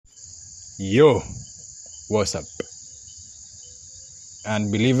Yo, what's up?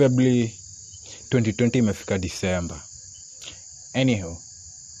 Unbelievably, 2020 imefika December. Anywho,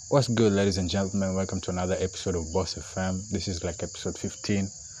 what's good, ladies and gentlemen? Welcome to another episode of Boss FM. This is like episode 15.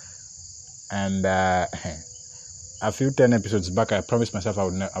 And a few 10 episodes back, I promised myself I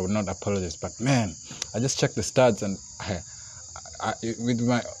would not apologize. But man, I just checked the stats and with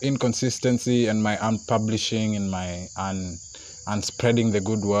my inconsistency and my unpublishing and my unspreading the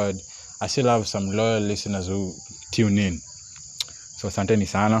good word, I still have some loyal listeners who tune in. So asanteni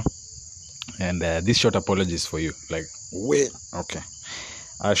sana. And this short apology is for you. Okay.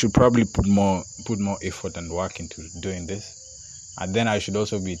 I should probably put more effort and work into doing this. And then I should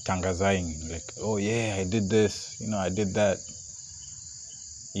also be tangazing, oh yeah, I did this, I did that.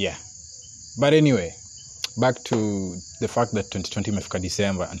 Yeah. But anyway, back to the fact that 2020 imefika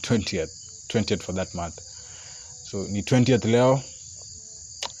December and 20th for that month. So ni 20th leo,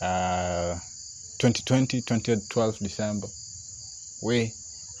 2020, 20th, 12th December.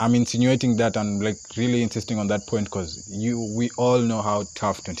 I'm insinuating that and really insisting on that point because we all know how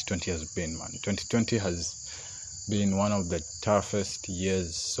tough 2020 has been, man. 2020 has been one of the toughest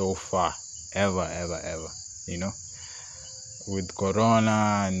years so far, ever, with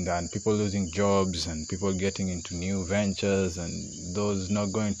Corona and people losing jobs and people getting into new ventures and those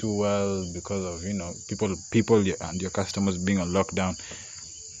not going too well because of, people and your customers being on lockdown.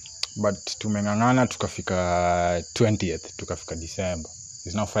 But tumengangana tukafika 20th, tukafika December.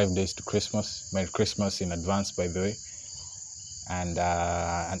 It's now 5 days to Christmas. Merry Christmas in advance, by the way. And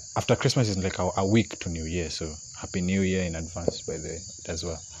after Christmas is like a week to New Year, so Happy New Year in advance, by the way, as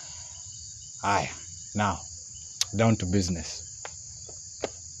well. Now, down to business.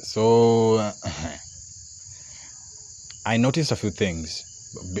 So, I noticed a few things.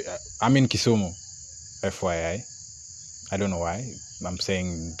 I'm in Kisumu, FYI. I don't know why I'm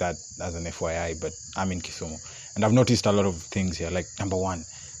saying that as an FYI, but I'm in Kisumu. And I've noticed a lot of things here. Like, number one,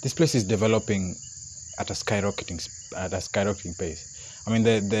 this place is developing at a skyrocketing pace. I mean,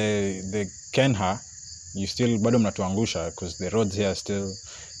 the Kenha, you still bado mnatuangusha because the roads here are still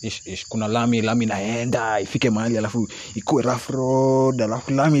ish. Kuna lami naenda ifike mahali alafu ikuwe rough road,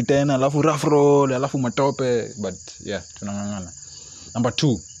 alafu lami tena, alafu rough road, alafu matope. But yeah, tunangangana. Number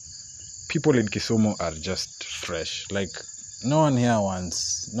two, people in Kisumu are just fresh. Like, no one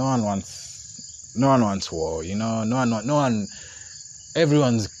wants war, no one,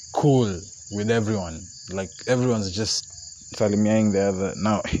 everyone's cool with everyone. Like, everyone's just salimiaing the other.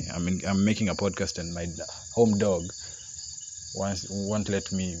 Now, I'm making a podcast and my home dog won't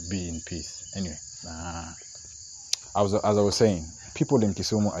let me be in peace. Anyway, as I was saying, people in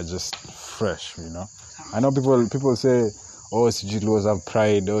Kisumu are just fresh, I know people say, oh, Sijiluos have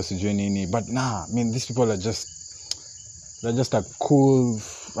pride, oh, Sijui, but these people are just a cool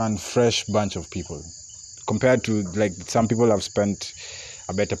and fresh bunch of people compared to some people have spent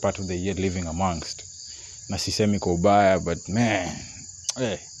a better part of the year living amongst. Na sisemi kwa ubaya, but man,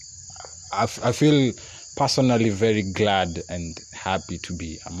 I feel personally very glad and happy to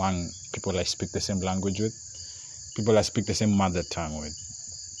be among people I speak the same language with, people I speak the same mother tongue with,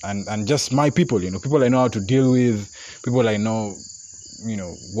 and just my people, people I know how to deal with, people I know,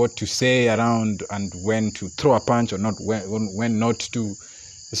 what to say around and when to throw a punch or not, when not to.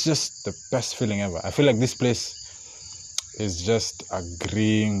 It's just the best feeling ever. I feel like this place is just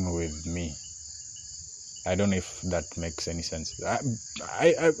agreeing with me. I don't know if that makes any sense. I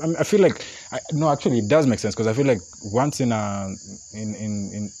feel like actually it does make sense because I feel like once in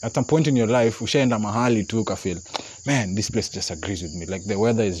at some point in your life ushaenda mahali tu ka feel, man, this place just agrees with me. Like, the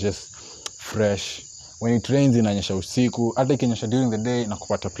weather is just fresh. When it rains inanyesha usiku, hata ikinyesha during the day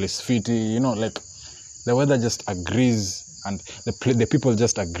inakupata place fiti, the weather just agrees and the people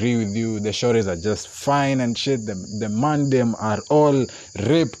just agree with you. The shores are just fine and shit. The mandem are all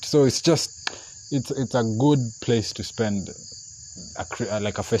ripped, so it's a good place to spend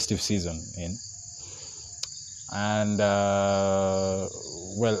a festive season in. And I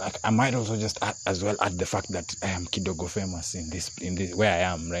might also just add the fact that I am kidogo famous in this where I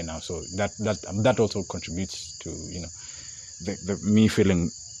am right now, so that also contributes to the me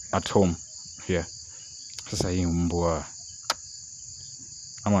feeling at home here. Sasa hii mbwa,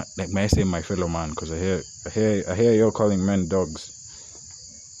 may I say my fellow man, because I hear you're calling men dogs.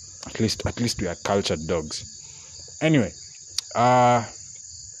 At least we are cultured dogs. Anyway,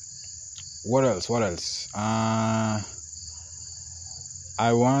 what else?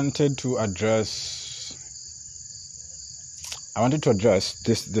 I wanted to address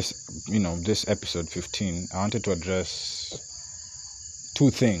this episode 15. I wanted to address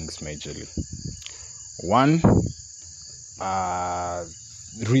two things majorly. One,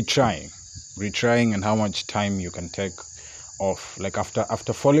 retrying. retrying and how much time you can take off. Like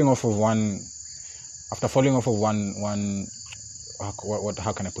after falling off of one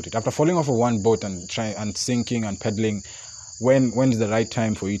how can I put it? After falling off of one boat and sinking and pedaling, when is the right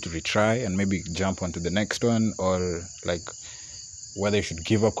time for you to retry and maybe jump onto the next one, or like whether you should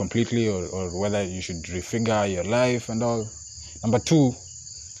give up completely or whether you should refigure your life and all. Number 2,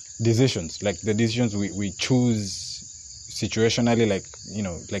 decisions. Like the decisions we choose situationally, like, you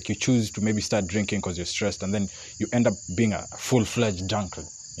know, like you choose to maybe start drinking because you're stressed, and then you end up being a full-fledged drunkard,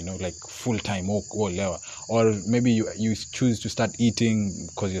 you know, like full-time or maybe you choose to start eating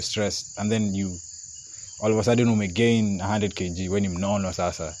because you're stressed, and then you all of a sudden may gain 100 kg when you're no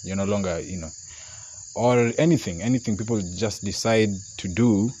longer, you know, or anything people just decide to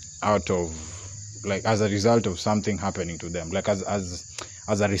do out of, like, as a result of something happening to them, like as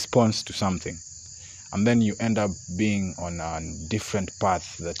a response to something, and then you end up being on a different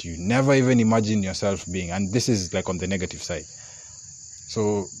path that you never even imagined yourself being. And this is like on the negative side.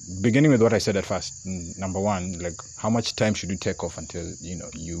 So beginning with what I said at first, number 1, like how much time should you take off until, you know,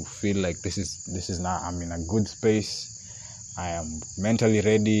 you feel like this is now I'm in a good space, I am mentally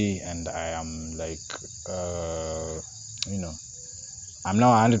ready, and I am like you know, I'm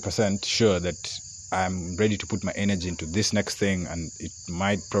now 100% sure that I'm ready to put my energy into this next thing, and it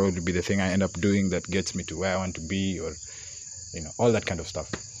might probably be the thing I end up doing that gets me to where I want to be, or, you know, all that kind of stuff.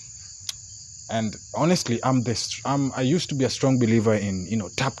 And honestly, I used to be a strong believer in, you know,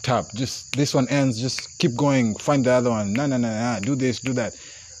 tap, just this one ends, just keep going, find the other one, nah, do this, do that.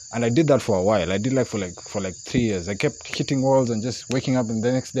 And I did that for a while. I did like for 3 years. I kept hitting walls and just waking up, and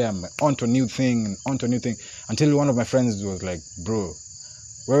the next day I'm onto a new thing, until one of my friends was like, bro,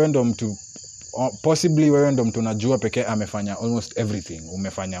 wewe ndo mtu unajua pekee amefanya almost everything,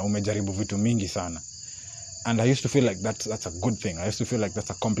 umejaribu vitu mingi sana. And I used to feel like that's a good thing. I used to feel like that's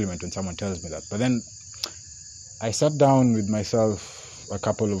a compliment when someone tells me that. But then I sat down with myself a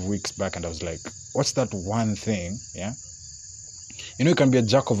couple of weeks back, and I was like, what's that one thing? Yeah, you know, you can be a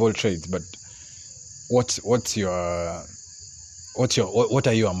jack of all trades, but what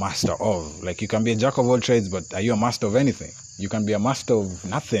are you a master of? Like, you can be a jack of all trades, but are you a master of anything? You can be a master of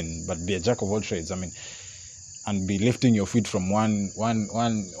nothing but be a jack of all trades. I mean, and be lifting your feet from one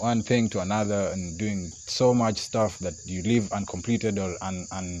thing to another, and doing so much stuff that you leave uncompleted or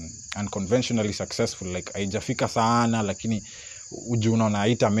unconventionally successful. Like, haijafika sana, lakini unaona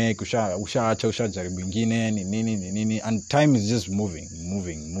haitamake, ushajaribu ingine nini, and time is just moving.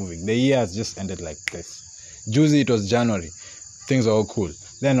 The year has just ended like this. Juzi it was January, things are all cool.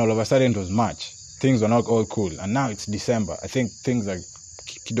 Then all of a sudden it was March, things were not all cool, and now it's December. I think things are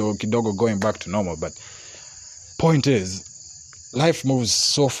kidogo going back to normal. But point is, life moves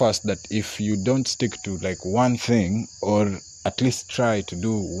so fast that if you don't stick to like one thing, or at least try to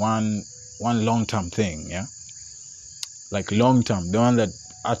do one long-term thing, yeah, like long-term, the one that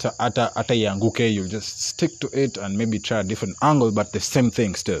ata yanguke, you'll just stick to it and maybe try a different angle, but the same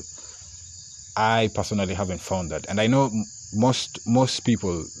thing still. I personally haven't found that, and I know most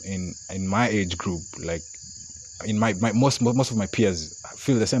people in my age group, like in my most of my peers,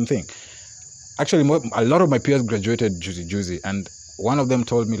 feel the same thing. Actually, a lot of my peers graduated juicy, and one of them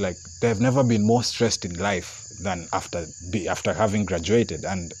told me like they've never been more stressed in life than after having graduated.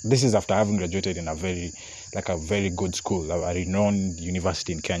 And this is after having graduated in a very good school, a renowned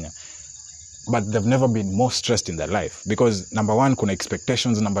university in Kenya. But they've never been more stressed in their life, because number 1, kuna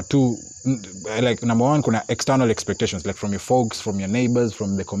expectations. Number 2, number 1, kuna external expectations, like from your folks, from your neighbors,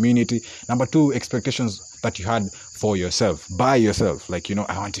 from the community. Number 2, expectations that you had for yourself, by yourself. Like, you know,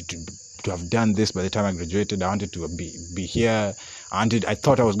 I wanted to have done this by the time I graduated. I wanted to be here. I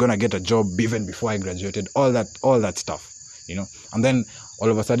thought I was going to get a job even before I graduated. All that stuff, you know. And then all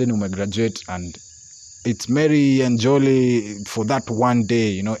of a sudden we graduate, and it's merry and jolly for that one day,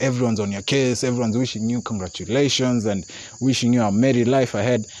 you know. Everyone's on your case, everyone's wishing you congratulations and wishing you a merry life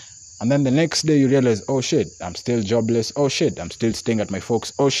ahead. And then the next day you realize, oh shit, I'm still jobless. Oh shit, I'm still staying at my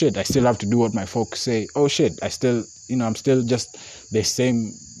folks. Oh shit, I still have to do what my folks say. Oh shit, I'm still just the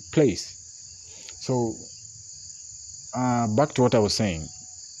same place. So back to what I was saying.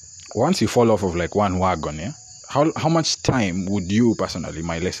 Once you fall off of like one wagon, yeah, how much time would you personally,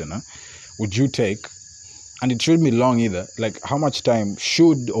 my listener, would you take? And it shouldn't be long either. Like, how much time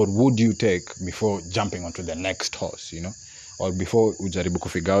should or would you take before jumping onto the next horse, you know? Or before ujaribu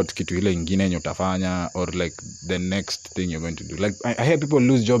kufigure out kitu ile ingine yenye utafanya, or like the next thing you're going to do. Like, I hear people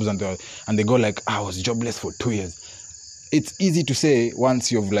lose jobs and they go like, I was jobless for 2 years. It's easy to say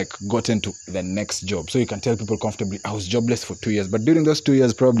once you've like gotten to the next job. So you can tell people comfortably, I was jobless for 2 years. But during those 2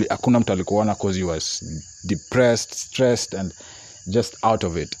 years, probably hakuna mtu alikuona because you was depressed, stressed, and just out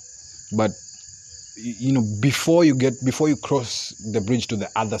of it. but before you cross the bridge to the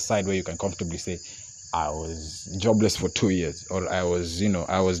other side where you can comfortably say, I was jobless for 2 years, or I was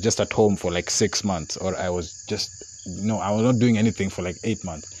just at home for like 6 months, or I was just, I was not doing anything for like 8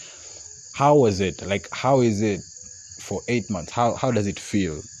 months. How was it? Like, how is it for 8 months? How does it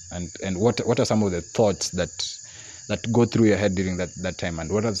feel? And what are some of the thoughts that go through your head during that time?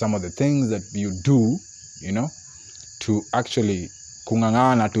 And what are some of the things that you do, to actually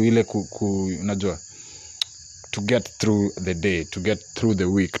kungangana to ile unajua, to get through the day, to get through the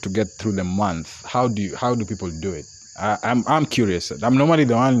week, to get through the month? How do people do it? I'm curious. I'm normally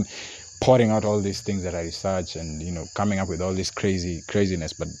the one pouring out all these things that I research and coming up with all this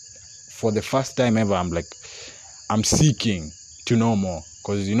craziness, but for the first time ever, I'm seeking to know more,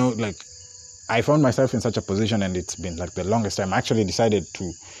 because like, I found myself in such a position, and it's been like the longest time. I actually decided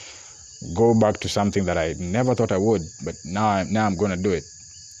to go back to something that I never thought I would, but now I'm going to do it.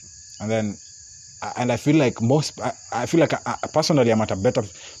 And I feel like I personally I'm at a better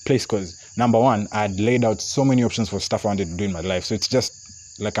place, because number one, I had laid out so many options for stuff I wanted to do in my life. So it's just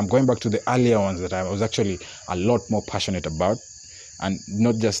like I'm going back to the earlier ones that I was actually a lot more passionate about, and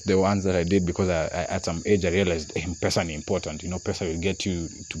not just the ones that I did because I at some age I realized pesa is important. Pesa will get you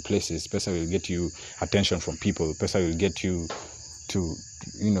to places. Pesa will get you attention from people. Pesa will get you to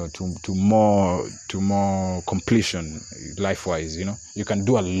more completion life-wise. You can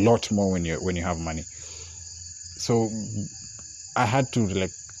do a lot more when you have money. So I had to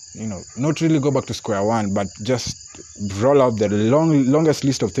not really go back to square one, but just roll out the longest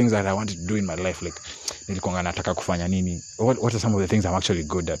list of things that I wanted to do in my life. Like, nilikuwa nataka kufanya nini? What are some of the things I'm actually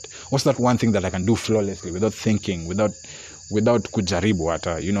good at? What's that one thing that I can do flawlessly without thinking, without kujaribu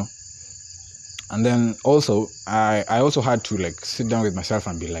hata, And then also, I also had to like sit down with myself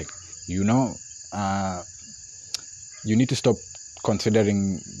and be like, you need to stop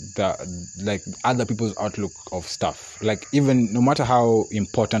considering like other people's outlook of stuff. Like, even no matter how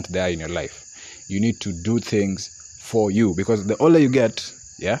important they are in your life, you need to do things for you, because the older you get,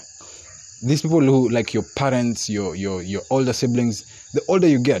 these people who, like your parents, your older siblings, the older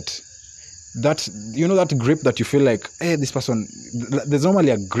you get, that that grip that you feel like, hey, this person, there's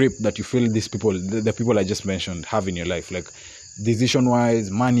normally a grip that you feel these people, the people I just mentioned, have in your life, like decision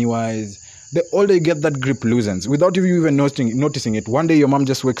wise, money wise. The older you get, that grip loosens without you even noticing it. One day your mom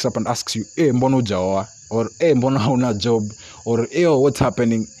just wakes up and asks you, hey, mbono jawa, or hey, mbono hauna job, or hey, what's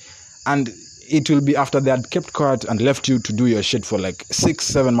happening? And it will be after they had kept quiet and left you to do your shit for like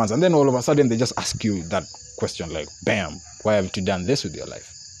 6-7 months, and then all of a sudden they just ask you that question, like, bam, why haven't you done this with your life?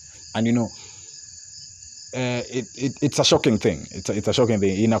 And it's a shocking thing. It's a shocking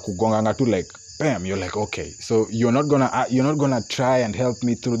thing. Inakugonganga tu, like, bam, you're like, okay, so you're not gonna try and help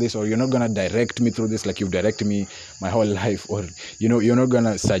me through this, or you're not gonna direct me through this like you've directed me my whole life, or you're not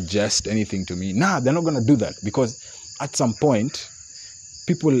gonna suggest anything to me. Nah, they're not gonna do that, because at some point,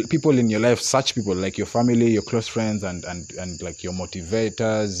 people in your life, such people like your family, your close friends, and like your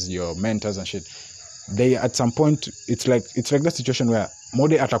motivators, your mentors and shit, they at some point, it's like that situation where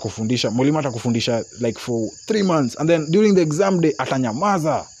mwalimu atakufundisha like for 3 months, and then during the exam day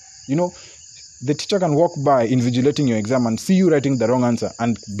atanyamaza. The teacher can walk by invigilating your exam and see you writing the wrong answer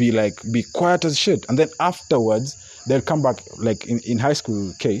and be quiet as shit, and then afterwards they'll come back, like in high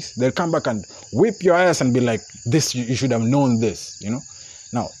school case, they'll come back and whip your ass and be like, this, you should have known this.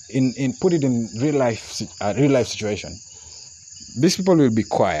 Now in put it in real life situation, these people will be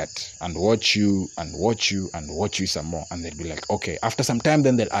quiet and watch you and watch you and watch you some more, and they'll be like, okay, after some time,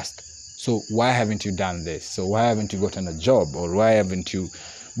 then they'll ask, so why haven't you done this? So why haven't you gotten a job? Or why haven't you?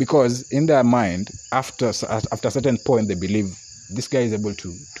 Because in their mind, after a certain point, they believe this guy is able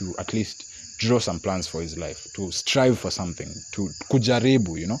to at least draw some plans for his life, to strive for something, to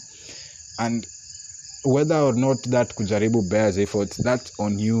kujaribu, and whether or not that kujaribu bears efforts, that's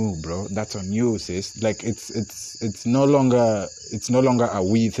on you, bro. That's on you, sis. Like, it's no longer a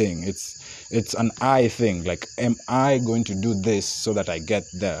we thing. It's an I thing. Like, am I going to do this so that I get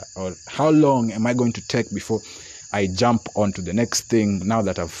there? Or how long am I going to take before I jump onto the next thing now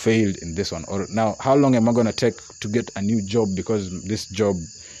that I've failed in this one? Or now, how long am I going to take to get a new job because this job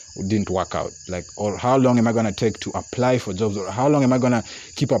didn't work out? Like, or how long am I going to take to apply for jobs? Or how long am I going to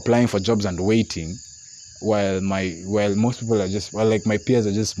keep applying for jobs and waiting while most people are just, like my peers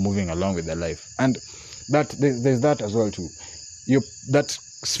are just moving along with their life? And that there's that as well too. That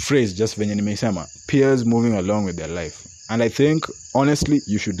phrase, just venye nimesema, peers moving along with their life. And I think, honestly,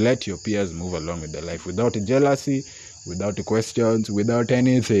 you should let your peers move along with their life without jealousy, without questions, without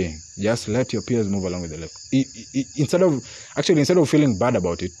anything. Just let your peers move along with their life. Instead of feeling bad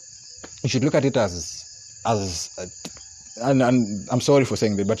about it, you should look at it as and I'm sorry for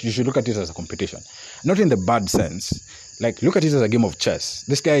saying that, but you should look at it as a competition, not in the bad sense. Like, look at it as a game of chess.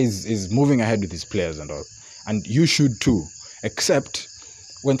 This guy is moving ahead with his players and all, and you should too. Except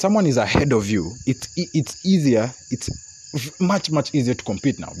when someone is ahead of you, it's easier. It's much easier to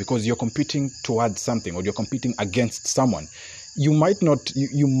compete now, because you're competing towards something, or you're competing against someone. You might not,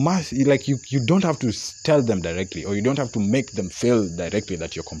 you must, like, you don't have to tell them directly, or you don't have to make them feel directly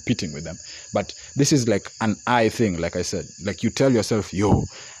that you're competing with them. But this is like an I thing, like I said. Like, you tell yourself, yo,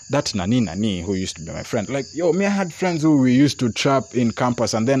 that Nani who used to be my friend, like, yo, me, I had friends who we used to trap in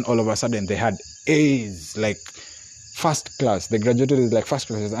campus, and then all of a sudden they had A's, like first class. They graduated with like first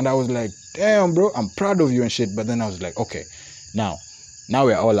classes, and I was like, damn, bro, I'm proud of you and shit. But then I was like, okay, now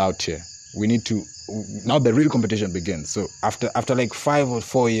we're all out here. We need to, now the real competition begins. So after like 5 or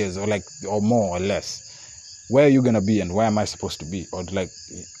 4 years, or more or less, where are you gonna be, and where am I supposed to be, or like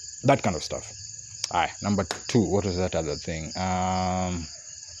that kind of stuff. Alright, number 2, what was that other thing?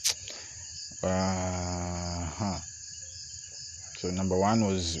 So number 1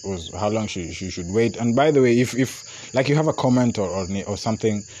 was how long you should wait. And by the way, if like you have a comment or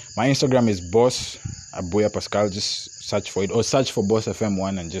something, my Instagram is Boss Abuya Pascal. Just search for it, or search for Boss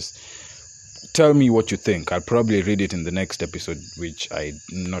FM1 and just tell me what you think. I'll probably read it in the next episode, which I'm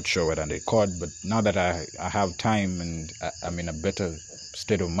not sure whether I record. But now that I have time and I'm in a better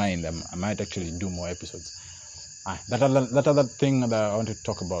state of mind, I might actually do more episodes. That other thing that I want to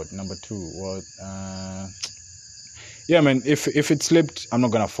talk about, number 2, was yeah, man, if it slipped, I'm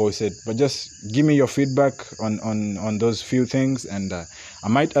not gonna force it, but just give me your feedback on those few things, and I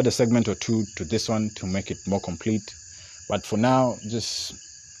might add a segment or 2 to this one to make it more complete. But for now, just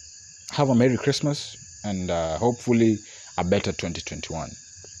have a Merry Christmas, and hopefully a better 2021.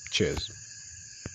 Cheers.